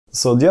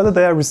So the other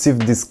day I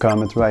received this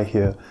comment right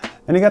here,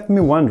 and it got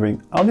me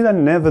wondering, how did I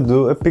never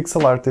do a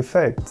pixel art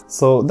effect?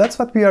 So that's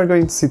what we are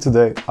going to see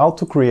today, how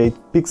to create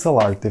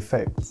pixel art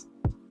effects.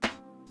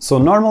 So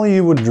normally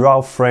you would draw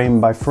frame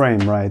by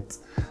frame, right?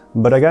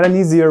 But I got an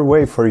easier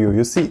way for you.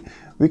 You see,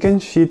 we can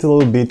cheat a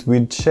little bit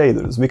with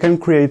shaders. We can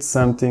create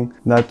something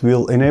that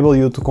will enable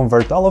you to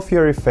convert all of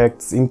your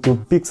effects into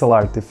pixel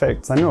art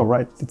effects. I know,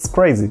 right? It's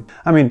crazy.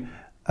 I mean,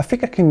 I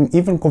think I can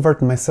even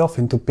convert myself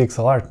into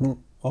pixel art.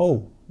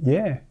 Oh,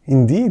 yeah,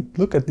 indeed,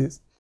 look at this.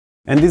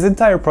 And this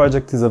entire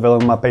project is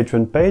available on my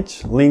Patreon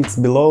page, links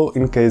below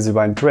in case you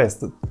are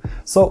interested.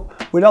 So,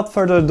 without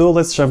further ado,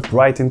 let's jump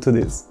right into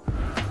this.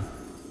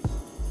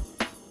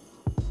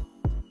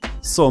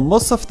 So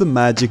most of the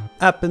magic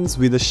happens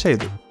with a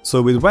shader.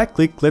 So with right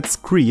click, let's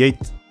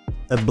create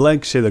a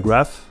blank shader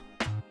graph.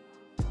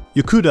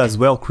 You could as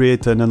well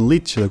create an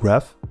unlit shader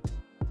graph.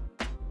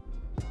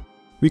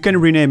 We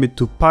can rename it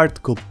to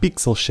particle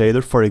pixel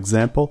shader, for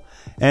example,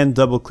 and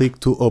double click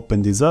to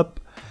open this up.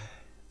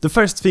 The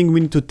first thing we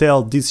need to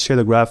tell this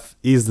shader graph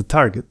is the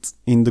target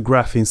in the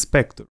graph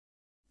inspector.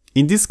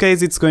 In this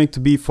case, it's going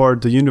to be for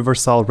the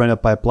universal render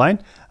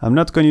pipeline. I'm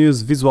not going to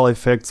use visual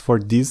effects for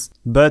this,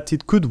 but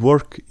it could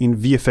work in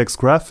VFX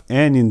Graph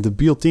and in the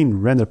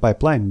built-in render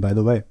pipeline, by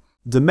the way.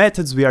 The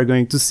methods we are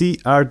going to see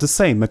are the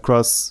same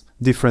across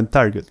different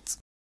targets.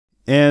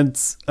 And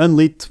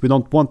unlit, we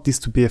don't want this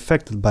to be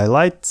affected by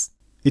light.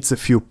 It's a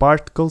few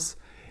particles.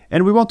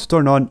 And we want to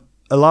turn on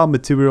allow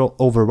material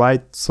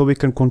override so we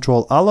can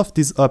control all of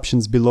these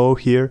options below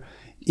here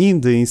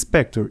in the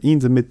inspector, in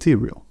the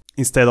material,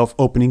 instead of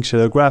opening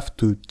shader graph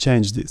to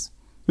change this,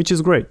 which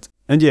is great.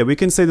 And yeah, we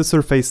can say the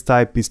surface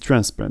type is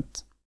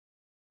transparent.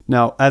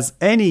 Now, as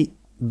any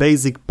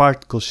basic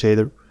particle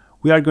shader,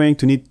 we are going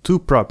to need two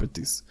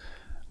properties.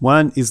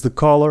 One is the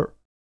color,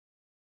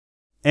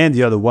 and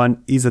the other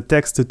one is a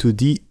texture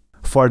 2D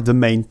for the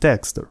main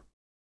texture.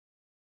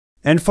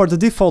 And for the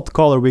default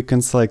color, we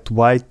can select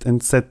white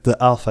and set the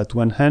alpha at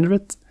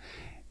 100.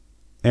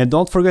 And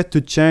don't forget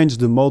to change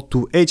the mode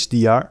to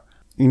HDR,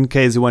 in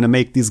case you want to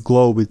make this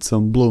glow with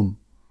some bloom.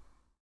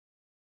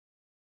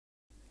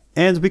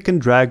 And we can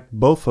drag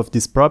both of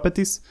these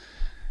properties.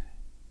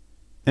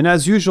 And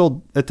as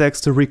usual, a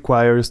texture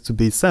requires to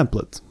be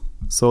sampled.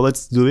 So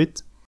let's do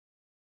it.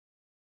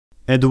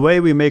 And the way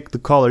we make the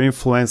color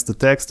influence the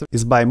texture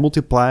is by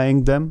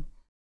multiplying them.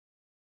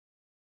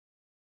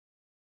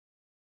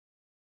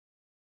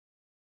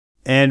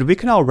 And we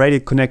can already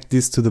connect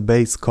this to the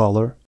base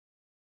color.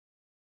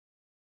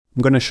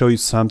 I'm gonna show you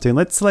something.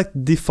 Let's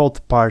select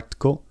default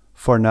particle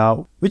for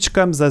now, which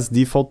comes as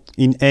default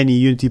in any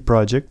Unity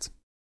project.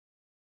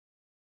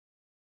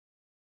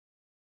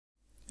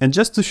 And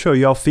just to show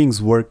you how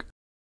things work,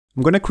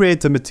 I'm gonna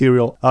create a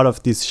material out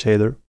of this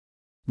shader.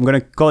 I'm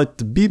gonna call it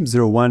the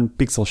Beam01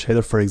 pixel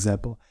shader, for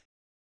example.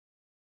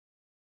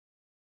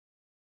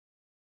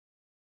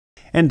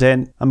 And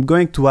then I'm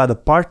going to add a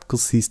particle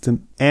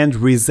system and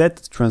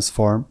reset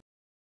transform.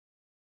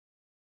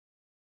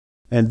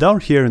 And down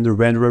here in the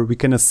renderer, we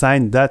can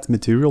assign that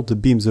material, the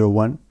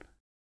Beam01.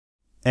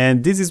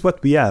 And this is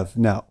what we have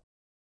now.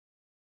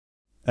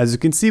 As you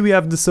can see, we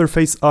have the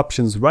surface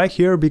options right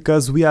here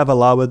because we have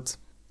allowed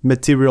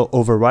material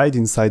override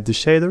inside the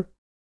shader.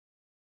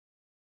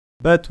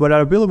 But what I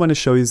really want to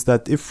show is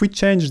that if we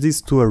change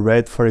this to a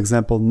red, for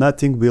example,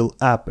 nothing will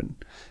happen.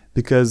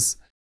 Because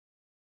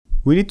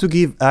we need to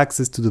give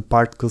access to the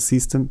particle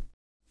system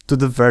to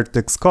the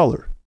vertex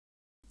color.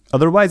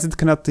 Otherwise, it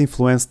cannot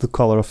influence the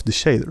color of the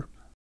shader.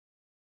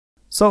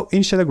 So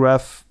in shader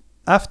graph,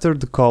 after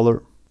the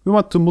color, we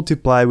want to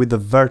multiply with the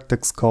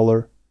vertex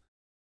color,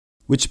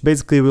 which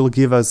basically will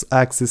give us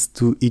access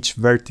to each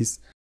vertex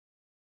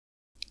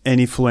and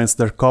influence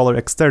their color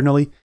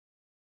externally.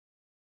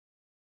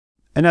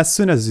 And as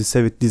soon as you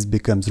save it, this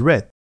becomes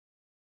red.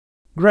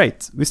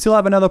 Great, we still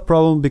have another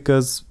problem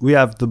because we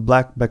have the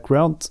black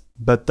background,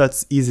 but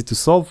that's easy to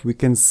solve. We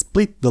can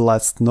split the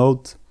last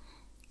node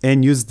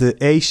and use the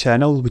A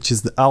channel, which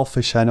is the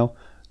alpha channel,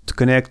 to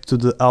connect to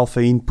the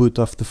alpha input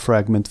of the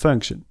fragment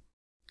function.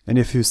 And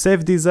if you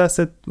save this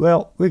asset,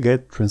 well, we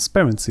get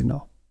transparency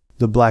now.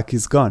 The black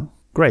is gone.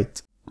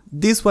 Great.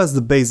 This was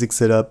the basic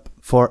setup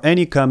for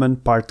any common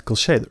particle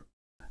shader.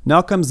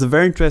 Now comes the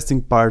very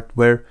interesting part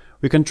where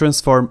we can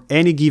transform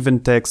any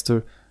given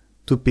texture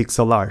to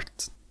pixel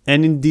art.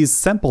 And in this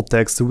sample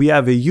texture, we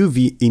have a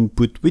UV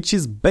input, which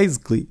is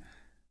basically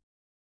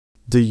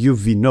the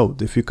UV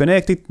node. If you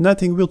connect it,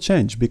 nothing will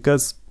change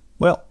because,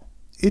 well,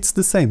 it's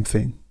the same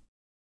thing.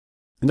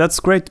 And that's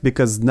great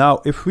because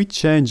now if we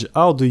change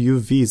how the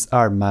UVs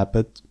are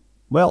mapped,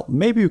 well,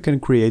 maybe you can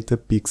create a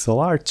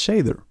pixel art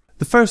shader.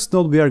 The first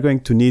node we are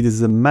going to need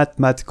is a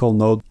mathematical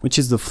node, which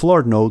is the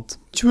floor node,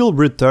 which will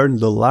return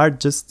the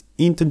largest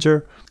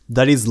integer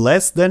that is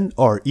less than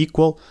or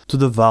equal to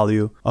the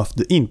value of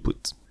the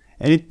input.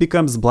 And it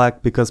becomes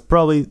black because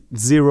probably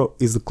 0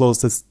 is the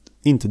closest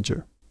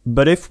integer.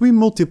 But if we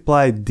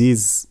multiply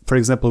this, for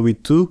example,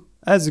 with 2,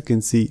 as you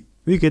can see,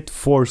 we get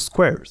 4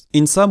 squares.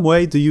 In some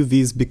way, the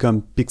UVs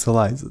become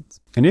pixelized.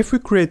 And if we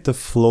create a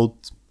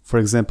float For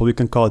example, we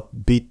can call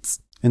it bits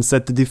and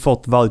set the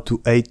default value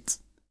to 8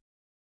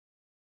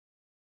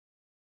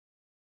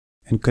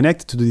 and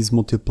connect it to this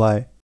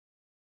multiply.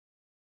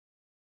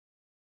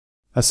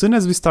 As soon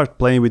as we start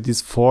playing with this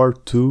 4,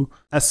 2,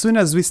 as soon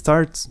as we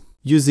start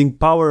using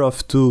power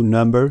of 2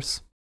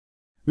 numbers,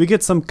 we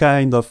get some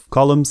kind of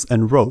columns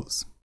and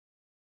rows.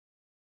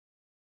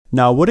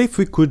 Now, what if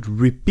we could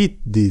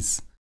repeat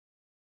this?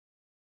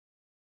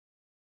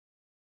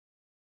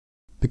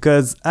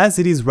 Because as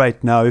it is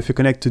right now, if you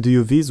connect to the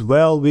UVs,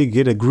 well, we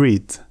get a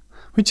grid,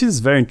 which is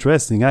very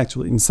interesting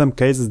actually. In some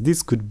cases,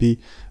 this could be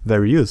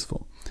very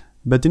useful.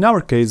 But in our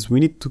case, we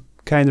need to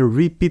kind of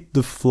repeat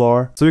the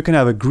floor, so we can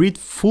have a grid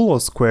full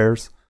of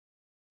squares.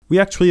 We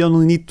actually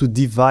only need to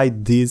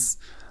divide this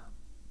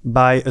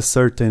by a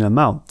certain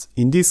amount.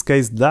 In this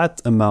case,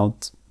 that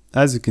amount,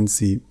 as you can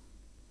see,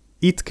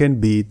 it can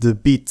be the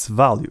bits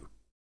value.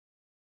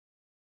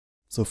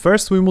 So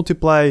first we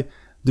multiply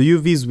the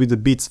UVs with the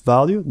bits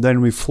value, then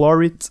we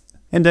floor it,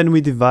 and then we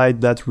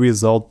divide that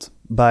result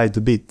by the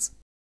bits.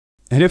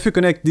 And if you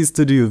connect this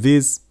to the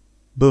UVs,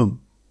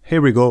 boom, here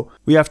we go,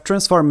 we have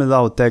transformed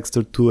our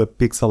texture to a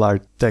pixel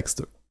art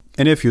texture.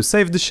 And if you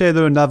save the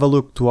shader and have a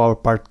look to our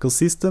particle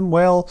system,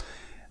 well,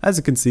 as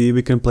you can see,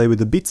 we can play with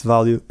the bits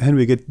value and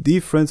we get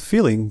different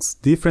feelings,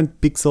 different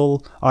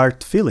pixel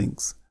art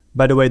feelings.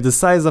 By the way, the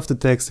size of the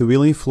texture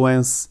will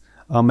influence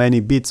how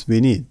many bits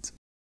we need.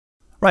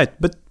 Right,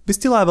 but we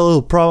still have a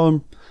little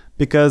problem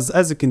because,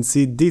 as you can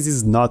see, this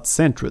is not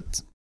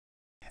centered.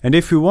 And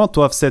if we want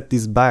to offset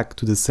this back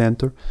to the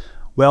center,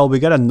 well, we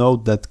got a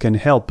node that can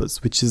help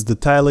us, which is the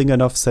tiling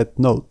and offset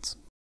node.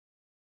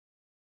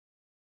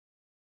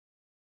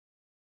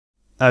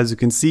 As you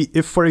can see,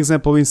 if for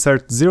example we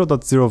insert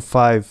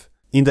 0.05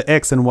 in the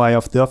x and y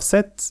of the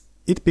offset,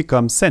 it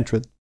becomes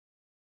centered.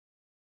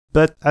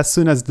 But as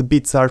soon as the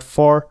bits are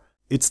 4,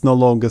 it's no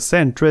longer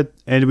centered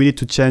and we need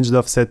to change the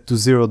offset to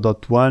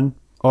 0.1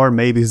 or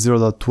maybe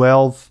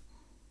 0.12.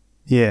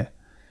 Yeah.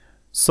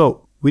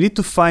 So we need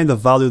to find a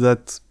value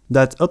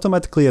that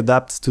automatically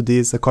adapts to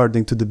this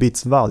according to the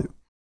bits value.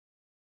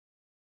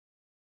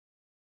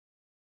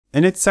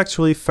 And it's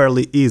actually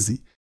fairly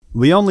easy.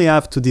 We only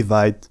have to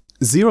divide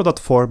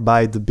 0.4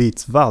 by the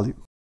bits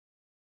value.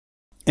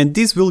 And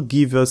this will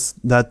give us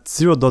that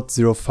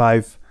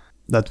 0.05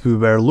 that we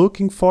were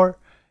looking for,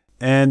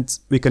 and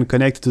we can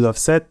connect it to the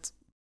offset.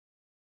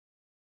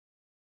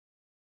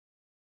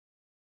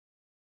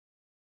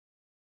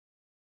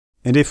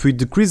 And if we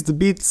decrease the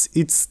bits,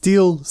 it's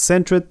still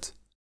centered.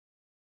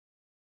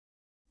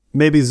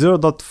 Maybe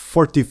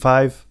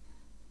 0.45,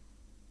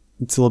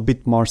 it's a little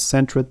bit more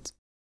centered.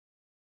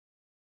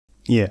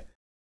 Yeah.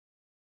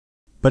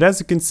 But as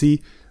you can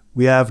see,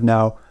 we have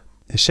now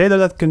a shader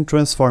that can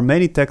transform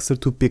any texture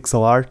to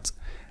pixel art,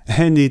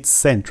 and it's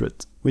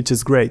centered, which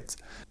is great.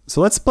 So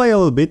let's play a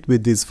little bit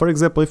with this. For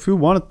example, if we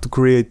wanted to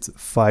create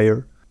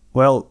fire,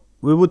 well,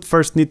 we would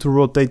first need to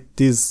rotate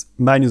this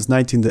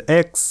 -90 in the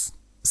X.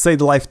 Say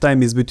the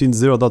lifetime is between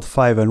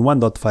 0.5 and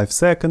 1.5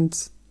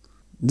 seconds.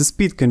 The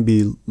speed can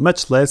be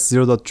much less,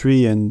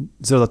 0.3 and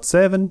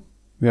 0.7.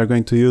 We are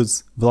going to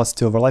use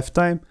velocity over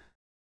lifetime.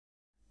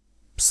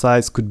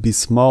 Size could be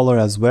smaller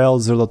as well,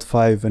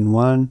 0.5 and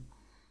 1.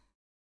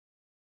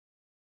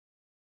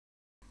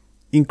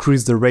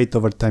 Increase the rate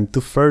over time to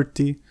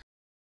 30.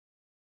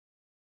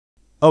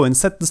 Oh, and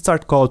set the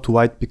start color to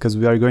white because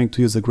we are going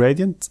to use a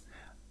gradient.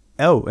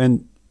 Oh,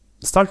 and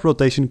start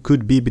rotation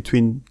could be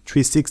between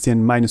 360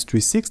 and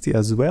 -360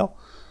 as well.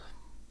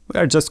 We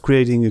are just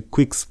creating a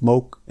quick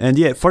smoke. And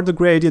yeah, for the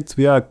gradient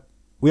we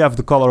have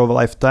the color over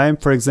lifetime.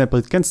 For example,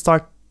 it can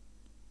start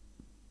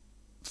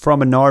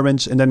from an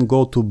orange and then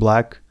go to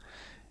black.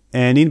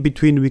 And in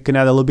between we can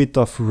add a little bit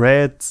of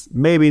red.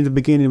 Maybe in the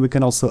beginning we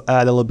can also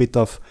add a little bit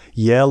of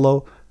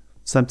yellow.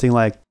 Something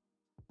like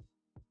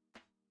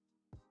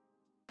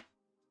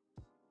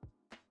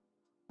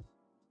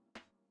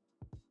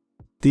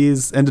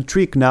this. And the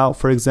trick now,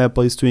 for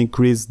example, is to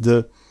increase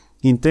the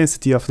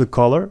intensity of the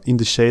color in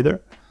the shader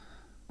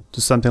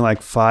to something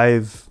like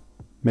 5,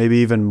 maybe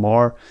even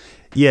more.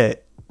 Yeah,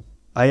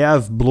 I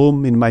have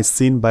bloom in my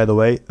scene, by the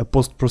way, a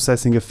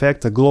post-processing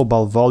effect, a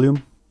global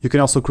volume. You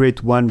can also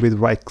create one with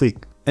right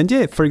click. And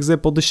yeah, for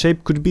example, the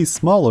shape could be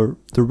smaller,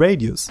 the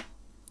radius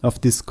of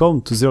this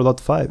cone to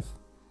 0.5.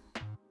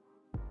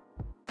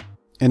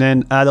 And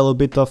then add a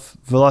little bit of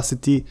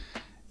velocity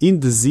in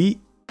the Z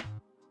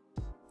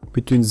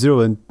between 0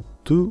 and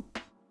 2.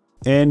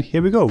 And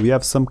here we go, we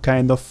have some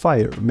kind of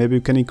fire. Maybe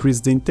we can increase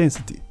the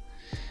intensity.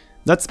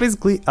 That's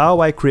basically how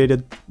I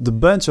created the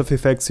bunch of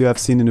effects you have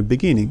seen in the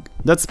beginning.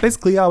 That's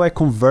basically how I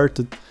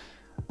converted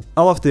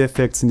all of the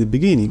effects in the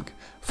beginning.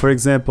 For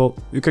example,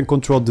 you can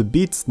control the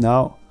beats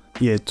now.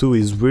 Yeah, 2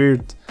 is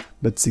weird,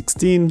 but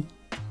 16,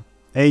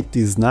 8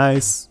 is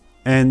nice.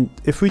 And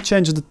if we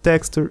change the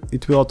texture,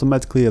 it will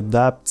automatically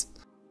adapt.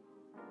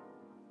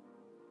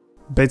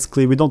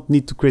 Basically, we don't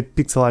need to create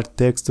pixel art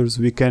textures.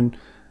 We can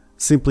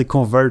simply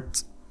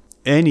convert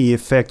any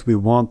effect we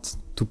want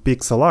to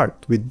pixel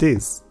art with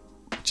this,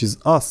 which is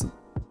awesome.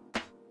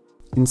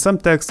 In some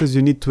textures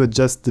you need to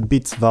adjust the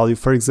bits value.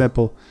 For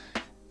example,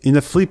 in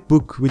a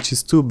flipbook which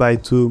is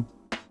 2x2,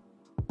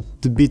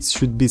 the bits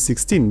should be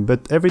 16,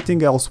 but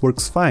everything else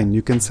works fine.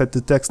 You can set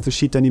the texture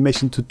sheet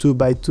animation to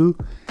 2x2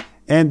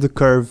 and the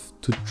curve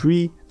to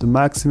 3, the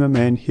maximum,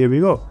 and here we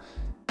go.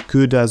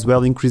 Could as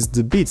well increase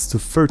the bits to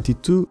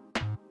 32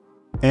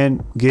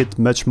 and get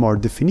much more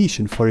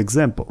definition, for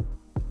example.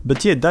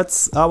 But yeah,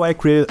 that's how I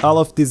created all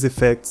of these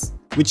effects,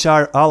 which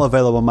are all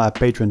available on my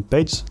Patreon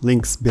page,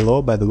 links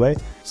below by the way.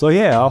 So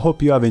yeah, I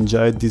hope you have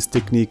enjoyed this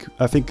technique,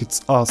 I think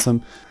it's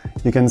awesome.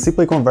 You can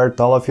simply convert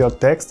all of your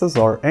textures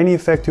or any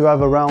effect you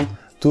have around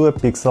to a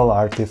pixel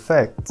art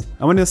effect.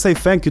 I want to say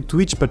thank you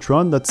to each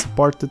patron that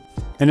supported,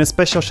 and a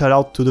special shout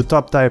out to the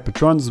top tier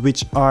patrons,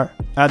 which are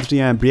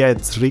Adrien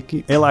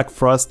Briez-Ricky, Elak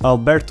Frost,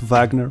 Alberto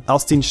Wagner,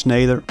 Austin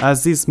Schneider,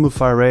 Aziz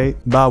Mufare,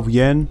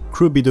 Bao-Yen,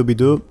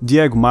 Krubidubidu,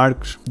 Diego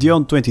Marques,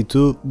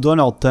 Dion22,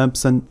 Donald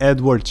Thompson,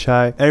 Edward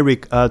Chai,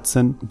 Eric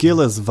Hudson,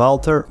 Gilles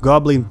Walter,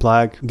 Goblin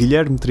Plague,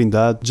 Guilherme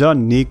Trindade,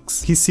 John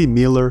Nix, Hissi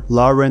Miller,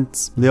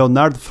 Lawrence,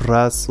 Leonardo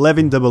Ferraz,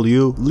 Levin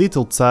W,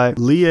 Little Tsai,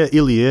 Leah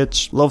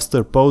Iliech,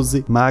 Lovester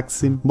Posey,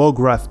 Maxim,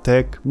 Mograph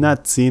Tech,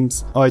 Nat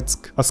Sims,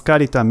 Oitsk,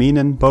 Oskari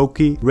Taminen,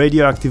 Pokey,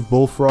 Radioactive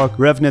Bullfrog,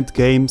 Revenant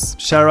Games,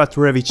 Sharat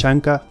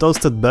Revichanka,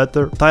 Toasted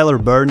Butter, Tyler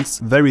Burns,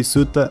 Very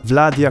Suta,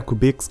 Vlad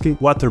Jakubicki,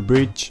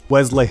 Waterbridge,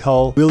 Wesley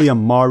Hall, William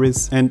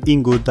Morris, and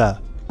Ingu Da.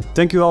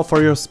 Thank you all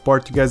for your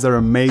support, you guys are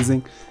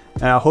amazing,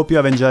 and I hope you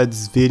have enjoyed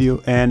this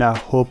video, and I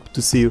hope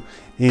to see you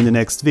in the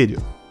next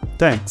video.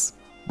 Thanks,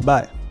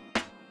 bye!